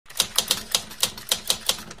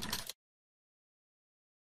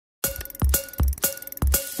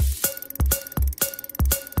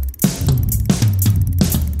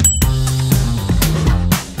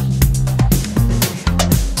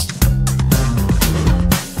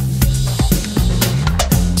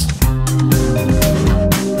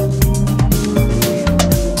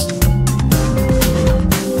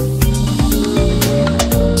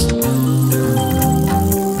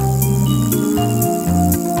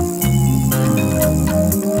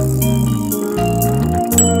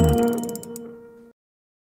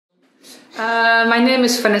name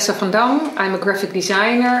is Vanessa van Dam. I'm a graphic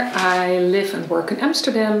designer. I live and work in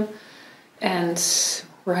Amsterdam. And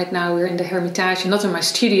right now we're in the Hermitage, not in my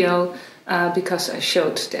studio, because I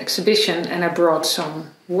showed the exhibition and I brought some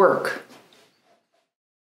work.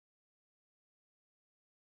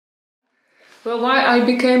 Well, why I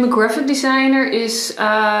became a graphic designer is,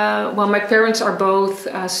 well, my parents are both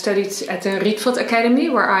studied at the Rietveld Academy,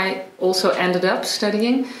 where I also ended up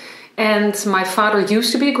studying. And my father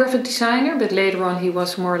used to be a graphic designer, but later on he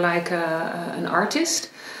was more like an artist.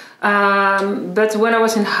 But when I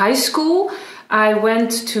was in high school, I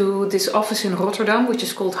went to this office in Rotterdam, which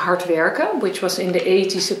is called Hard Werken, which was in the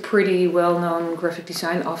 80s a pretty well-known graphic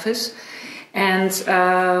design office. And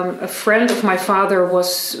a friend of my father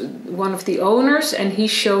was one of the owners, and he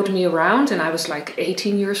showed me around, and I was like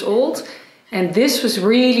 18 years old. And this was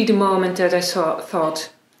really the moment that I thought,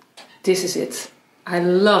 this is it. I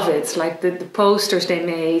love it. Like the posters they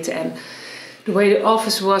made and the way the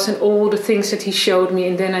office was and all the things that he showed me.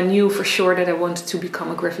 And then I knew for sure that I wanted to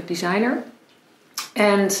become a graphic designer.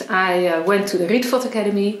 And I went to the Rietveld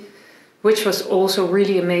Academy, which was also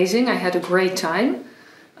really amazing. I had a great time.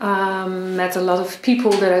 Met a lot of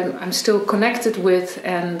people that I'm still connected with,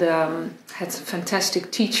 and had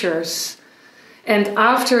fantastic teachers. And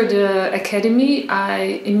after the academy,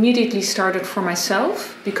 I immediately started for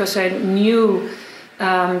myself, because I knew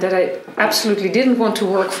that I absolutely didn't want to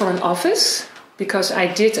work for an office, because I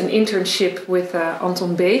did an internship with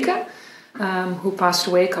Anton Beke, who passed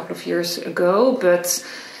away a couple of years ago. But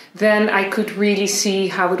then I could really see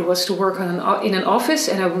how it was to work in an office,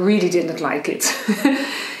 and I really didn't like it.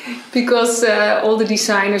 Because all the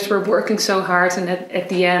designers were working so hard, and at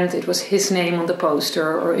the end it was his name on the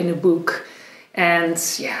poster or in a book. And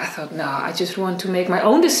yeah, I thought, no, I just want to make my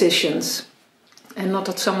own decisions, and not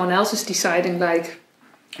that someone else is deciding, like,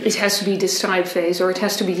 it has to be this typeface or it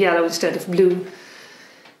has to be yellow instead of blue.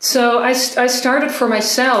 So I started for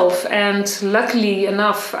myself, and luckily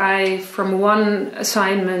enough, from one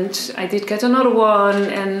assignment, I did get another one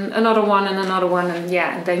and another one and another one. And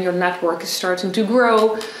yeah, and then your network is starting to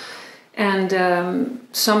grow. And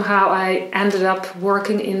somehow I ended up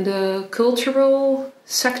working in the cultural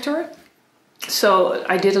sector. So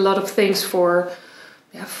I did a lot of things for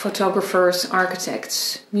photographers,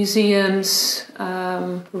 architects, museums,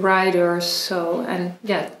 writers. So, and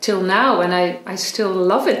yeah, till now, and I still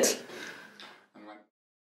love it.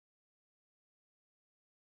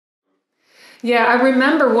 Yeah, I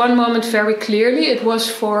remember one moment very clearly. It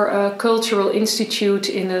was for a cultural institute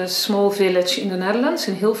in a small village in the Netherlands,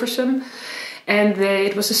 in Hilversum. And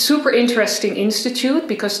it was a super interesting institute,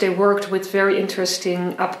 because they worked with very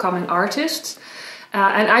interesting upcoming artists.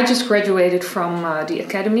 And I just graduated from the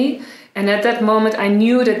academy. And at that moment, I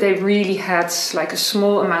knew that they really had like a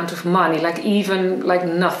small amount of money, like even like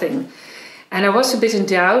nothing. And I was a bit in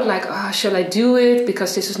doubt, like, oh, shall I do it?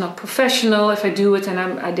 Because this is not professional. If I do it,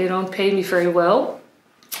 and they don't pay me very well.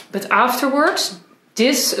 But afterwards,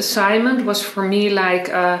 this assignment was for me like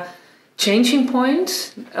a changing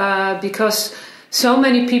point, because so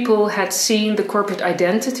many people had seen the corporate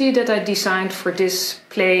identity that I designed for this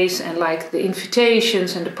place, and like the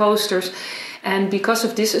invitations and the posters. And because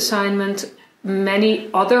of this assignment, many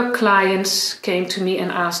other clients came to me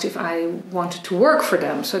and asked if I wanted to work for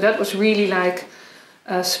them. So that was really like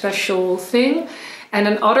a special thing. And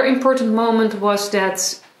another important moment was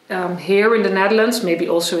that here in the Netherlands, maybe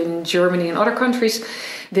also in Germany and other countries,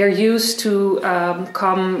 they're used to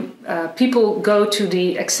people go to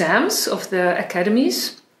the exams of the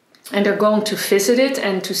academies, and they're going to visit it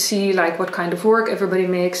and to see like what kind of work everybody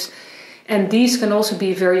makes. And these can also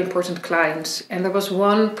be very important clients. And there was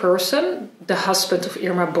one person, the husband of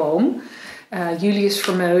Irma Boom, Julius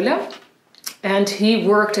Vermeulen. And he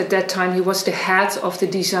worked at that time, he was the head of the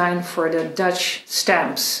design for the Dutch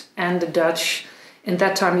stamps. And the Dutch, in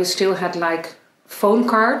that time you still had like phone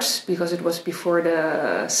cards, because it was before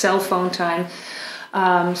the cell phone time.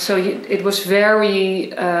 So it was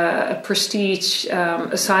very a prestige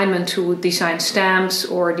assignment to design stamps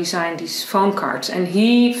or design these phone cards. And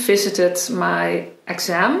he visited my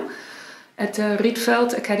exam at the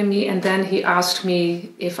Rietveld Academy, and then he asked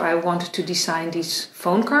me if I wanted to design these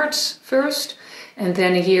phone cards first. And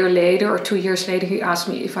then a year later or 2 years later, he asked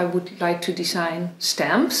me if I would like to design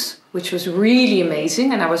stamps, which was really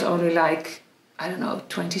amazing. And I was only like, I don't know,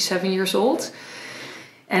 27 years old.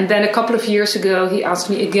 And then a couple of years ago, he asked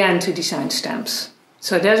me again to design stamps.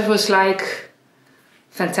 So that was like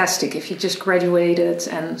fantastic if you just graduated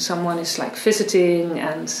and someone is like visiting.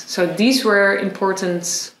 And so these were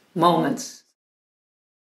important moments.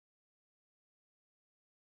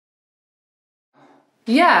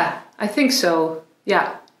 Yeah, I think so.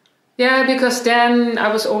 Yeah. Yeah, because then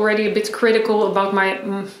I was already a bit critical about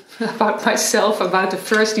about myself, about the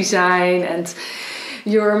first design, and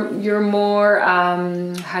you're more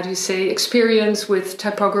how do you say, experienced with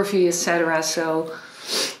typography, etc. So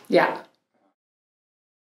yeah.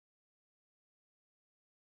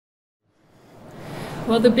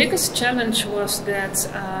 Well, the biggest challenge was that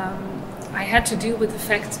I had to deal with the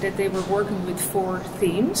fact that they were working with 4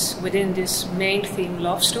 themes within this main theme,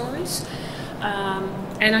 love stories.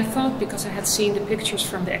 And I thought, because I had seen the pictures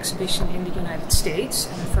from the exhibition in the United States,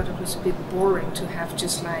 and I thought it was a bit boring to have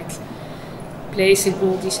just like placing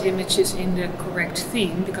all these images in the correct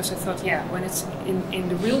theme, because I thought, yeah, when it's in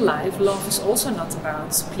the real life, love is also not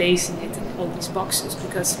about placing it in all these boxes,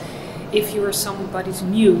 because if you are somebody's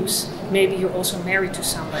muse, maybe you're also married to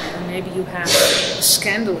somebody, or maybe you have a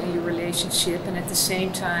scandal in your relationship, and at the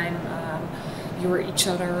same time you're each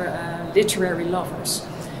other literary lovers.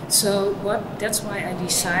 So that's why I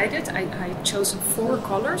decided I chose 4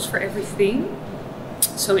 colors for every theme.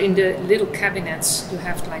 So in the little cabinets you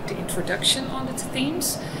have like the introduction on the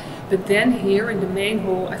themes, but then here in the main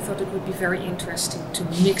hall I thought it would be very interesting to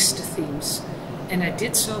mix the themes, and I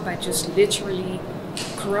did so by just literally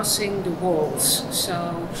crossing the walls.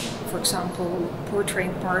 So for example,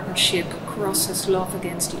 portrait partnership crosses love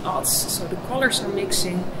against the odds, so the colors are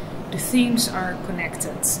mixing, the themes are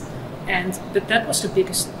connected. But that was the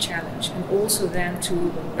biggest challenge, and also then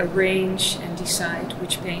to arrange and decide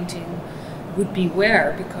which painting would be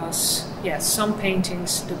where, because yeah, some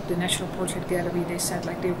paintings, the National Portrait Gallery, they said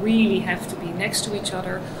like they really have to be next to each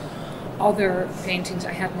other. Other paintings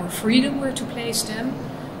I had more freedom where to place them,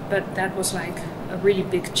 but that was like a really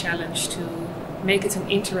big challenge to make it an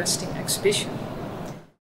interesting exhibition.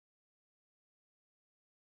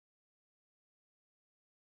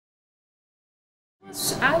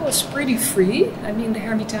 I was pretty free. I mean, the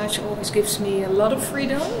Hermitage always gives me a lot of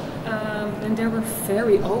freedom, and they were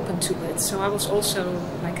very open to it. So I was also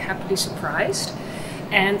like happily surprised.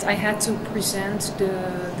 And I had to present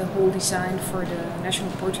the whole design for the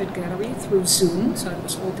National Portrait Gallery through Zoom, so it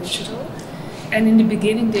was all digital. And in the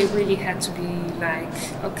beginning they really had to be like,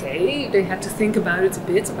 okay, they had to think about it a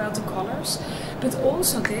bit, about the colors, but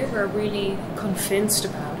also they were really convinced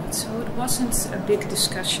about it. So it wasn't a big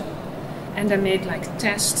discussion. And I made like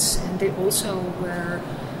tests, and they also were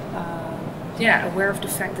aware of the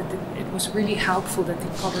fact that it was really helpful that the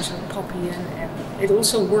colors are poppy, and it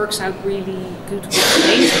also works out really good with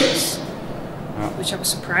paintings, which I was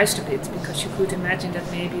surprised a bit, because you could imagine that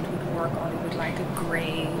maybe it would work only with like a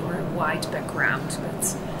grey or a white background,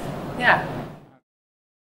 but yeah.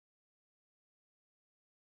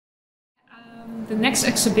 The next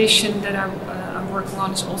exhibition that I'm working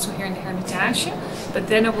on is also here in the Hermitage, but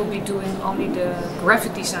then I will be doing only the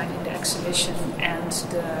graphic design in the exhibition and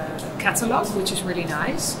the catalogue, which is really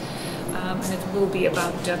nice. And it will be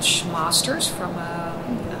about Dutch masters from a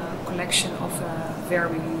collection of a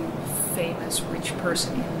very famous rich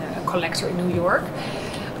person, a collector in New York.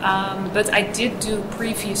 But I did do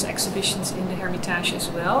previous exhibitions in the Hermitage as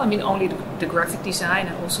well. I mean, only the graphic design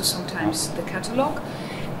and also sometimes the catalogue.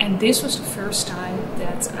 And this was the first time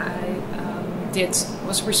that I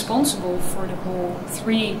was responsible for the whole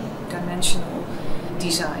 3-dimensional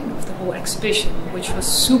design of the whole exhibition, which was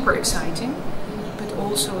super exciting, but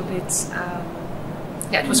also a bit,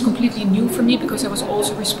 it was completely new for me, because I was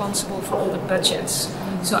also responsible for all the budgets.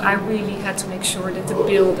 So I really had to make sure that the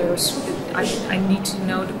builders, I need to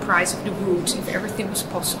know the price of the wood, if everything was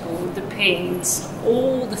possible, the paints,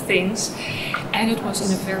 all the things, and it was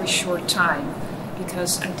in a very short time.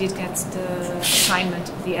 Because I did get the assignment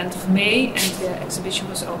at the end of May, and the exhibition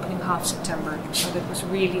was opening half September, so that was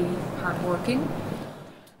really hard working.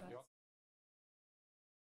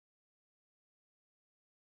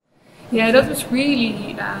 Yeah, that was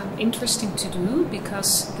really interesting to do,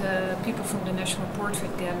 because the people from the National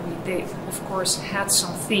Portrait Gallery, they of course had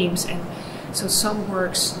some themes, and so some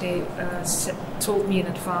works they told me in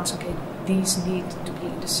advance, okay, these need to be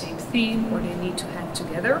in the same theme, or they need to hang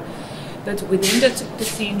together. But within the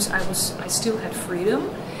themes I still had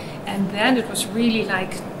freedom, and then it was really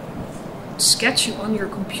like sketching on your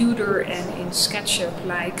computer and in SketchUp,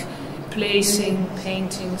 like placing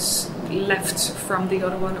paintings left from the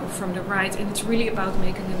other one or from the right, and it's really about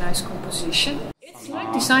making a nice composition. It's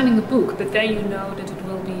like designing a book, but then you know that it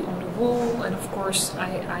will be on the wall, and of course I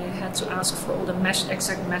had to ask for all the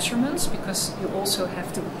exact measurements, because you also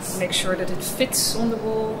have to make sure that it fits on the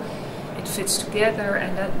wall. It fits together,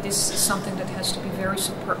 and that this is something that has to be very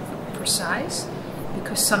super precise,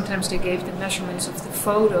 because sometimes they gave the measurements of the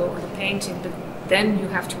photo or the painting, but then you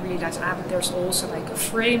have to realize, but there's also like a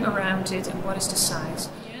frame around it, and what is the size.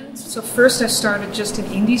 So first I started just in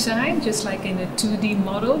InDesign, just like in a 2D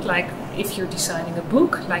model, like if you're designing a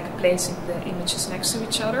book, like placing the images next to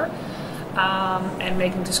each other and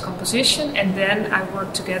making this composition. And then I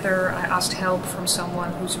worked together, I asked help from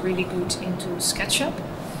someone who's really good into SketchUp,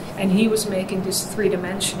 and he was making this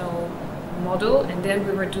three-dimensional model, and then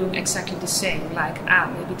we were doing exactly the same, like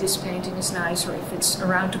maybe this painting is nicer if it's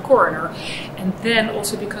around the corner. And then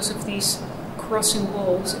also because of these crossing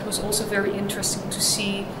walls, it was also very interesting to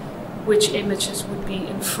see which images would be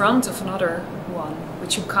in front of another one,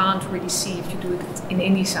 which you can't really see if you do it in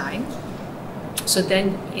InDesign. So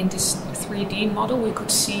then in this 3D model we could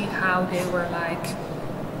see how they were like,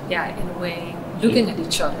 in a way, looking at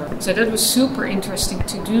each other. So that was super interesting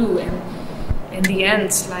to do, and in the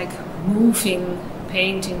end, like moving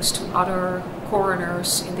paintings to other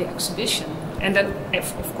corners in the exhibition. And then,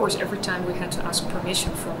 of course, every time we had to ask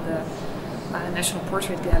permission from the National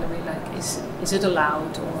Portrait Gallery, like, is it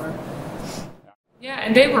allowed? Or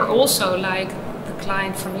and they were also like the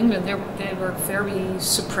client from England. They were very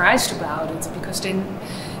surprised about it, because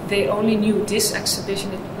they only knew this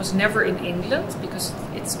exhibition. It was never in England because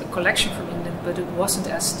it's a collection from England, but it wasn't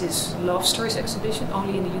as this Love Stories exhibition,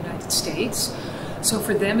 only in the United States. So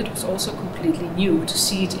for them it was also completely new to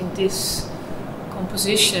see it in this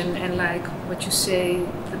composition, and like what you say,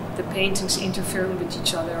 the paintings interfering with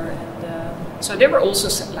each other, and so they were also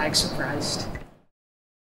like surprised.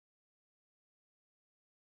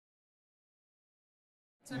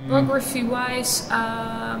 Typography-wise,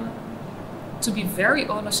 to be very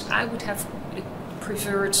honest, I would have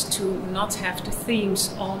preferred to not have the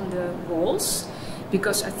themes on the walls,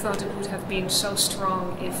 because I thought it would have been so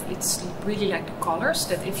strong if it's really like the colors,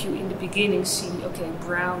 that if you in the beginning see, okay,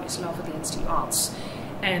 brown is love against the odds,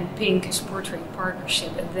 and pink is portrait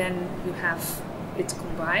partnership, and then you have it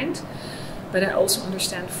combined. But I also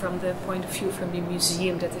understand from the point of view from the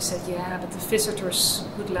museum that they said, but the visitors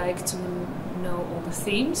would like to know all the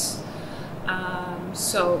themes.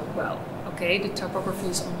 The typography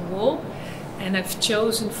is on the wall, and I've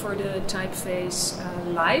chosen for the typeface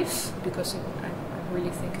Life, because I really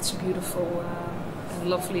think it's a beautiful and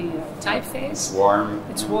lovely typeface. Warm.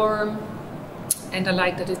 It's warm, and I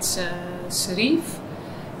like that it's serif.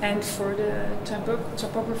 And for the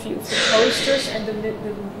typography of the posters and the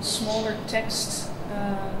smaller text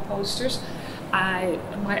posters,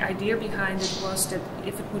 my idea behind it was that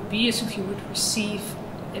if it would be as if you would receive,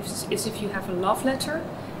 as if you have a love letter,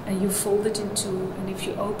 and you fold it into, and if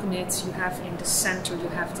you open it, you have in the center, you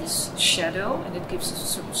have this shadow, and it gives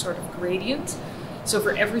a sort of gradient. So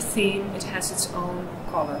for every theme, it has its own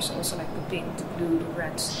colors, also like the pink, the blue, the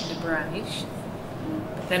red, and the brownish.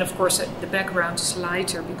 But then, of course, the background is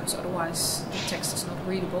lighter, because otherwise the text is not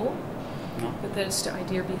readable. No. But that is the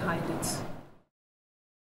idea behind it.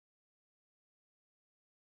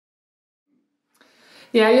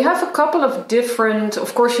 Yeah, you have a couple of different,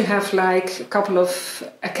 of course you have like a couple of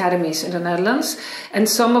academies in the Netherlands, and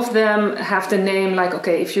some of them have the name like,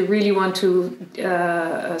 okay, if you really want to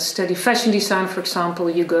study fashion design, for example,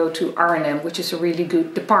 you go to Arnhem, which is a really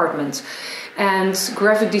good department. And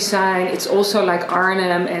graphic design, it's also like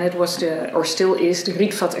Arnhem, and it was or still is, the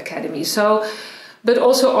Rietveld Academy. So, but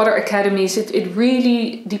also other academies, it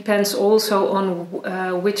really depends also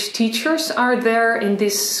on which teachers are there in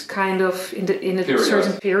this kind of, in a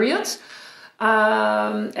certain period.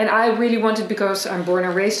 And I really wanted, because I'm born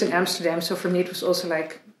and raised in Amsterdam, so for me it was also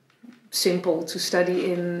like simple to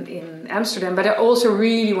study in Amsterdam. But I also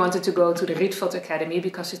really wanted to go to the Rietveld Academy,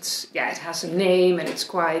 because it's, it has a name and it's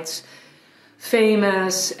quite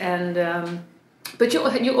famous, and but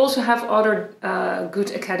you also have other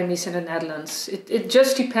good academies in the Netherlands. It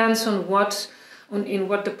just depends on in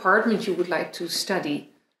what department you would like to study.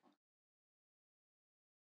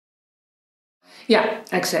 Yeah,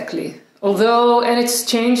 exactly. Although, and it's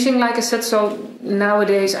changing, like I said, so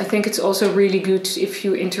nowadays I think it's also really good if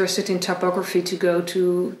you're interested in typography to go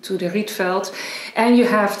to the Rietveld, and you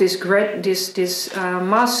have this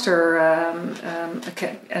master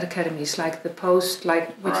academies, like the post,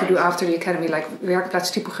 like what you do after the academy, like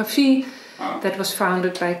Werkplaats Typografie, that was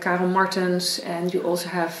founded by Karel Martens, and you also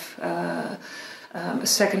have a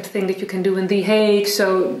second thing that you can do in The Hague.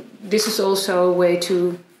 So this is also a way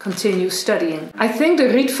to continue studying. I think the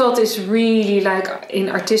Rietveld is really like in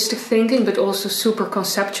artistic thinking, but also super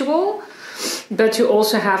conceptual. But you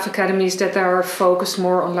also have academies that are focused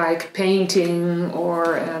more on like painting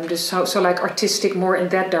or so like artistic, more in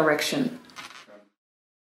that direction.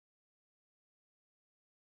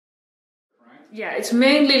 Yeah, it's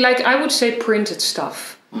mainly like, I would say, printed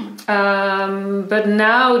stuff. But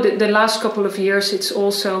now, the last couple of years, it's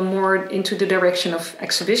also more into the direction of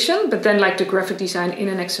exhibition, but then like the graphic design in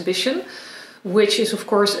an exhibition, which is of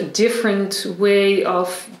course a different way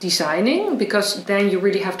of designing, because then you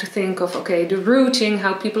really have to think of, okay, the routing,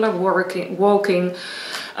 how people are walking.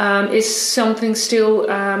 Is something still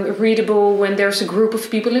readable when there's a group of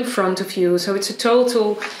people in front of you? So it's a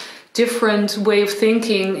total different way of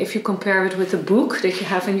thinking if you compare it with a book that you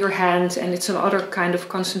have in your hand, and it's another kind of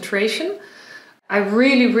concentration. I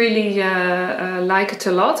really like it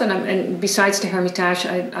a lot, and besides the Hermitage,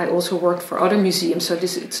 I also worked for other museums, so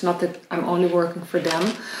it's not that I'm only working for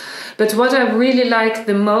them. But what I really like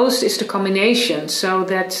the most is the combination, so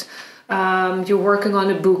that you're working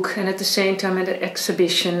on a book and at the same time at an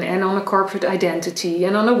exhibition and on a corporate identity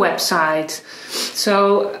and on a website.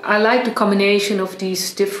 So I like the combination of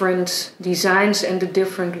these different designs and the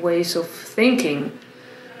different ways of thinking.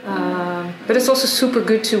 But it's also super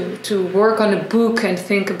good to work on a book and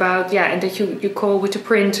think about, and that you call with the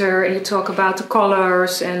printer and you talk about the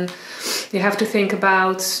colors, and you have to think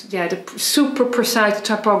about the super precise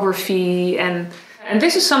typography, and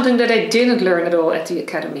this is something that I didn't learn at all at the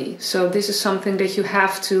Academy. So this is something that you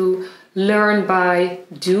have to learn by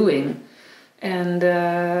doing. And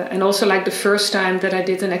also, like the first time that I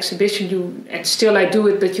did an exhibition, and still I do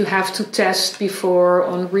it, but you have to test before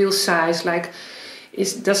on real size, like,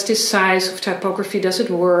 does this size of typography, does it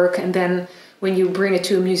work? And then when you bring it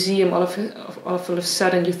to a museum, all of a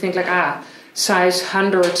sudden you think like, size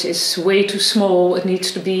 100 is way too small. It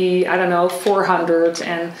needs to be, 400.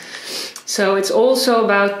 And so it's also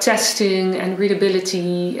about testing and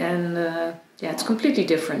readability, and it's completely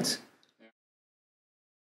different.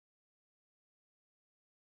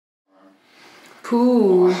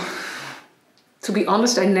 Ooh. To be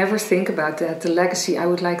honest, I never think about that, the legacy I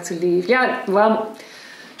would like to leave. Yeah, well,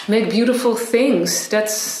 make beautiful things.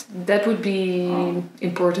 That would be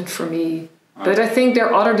important for me. But I think there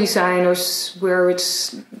are other designers where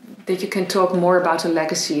that you can talk more about a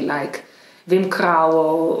legacy, like Wim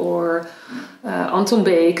Krauwel or Anton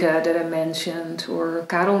Beke that I mentioned, or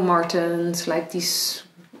Karel Martens, like these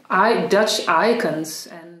Dutch icons.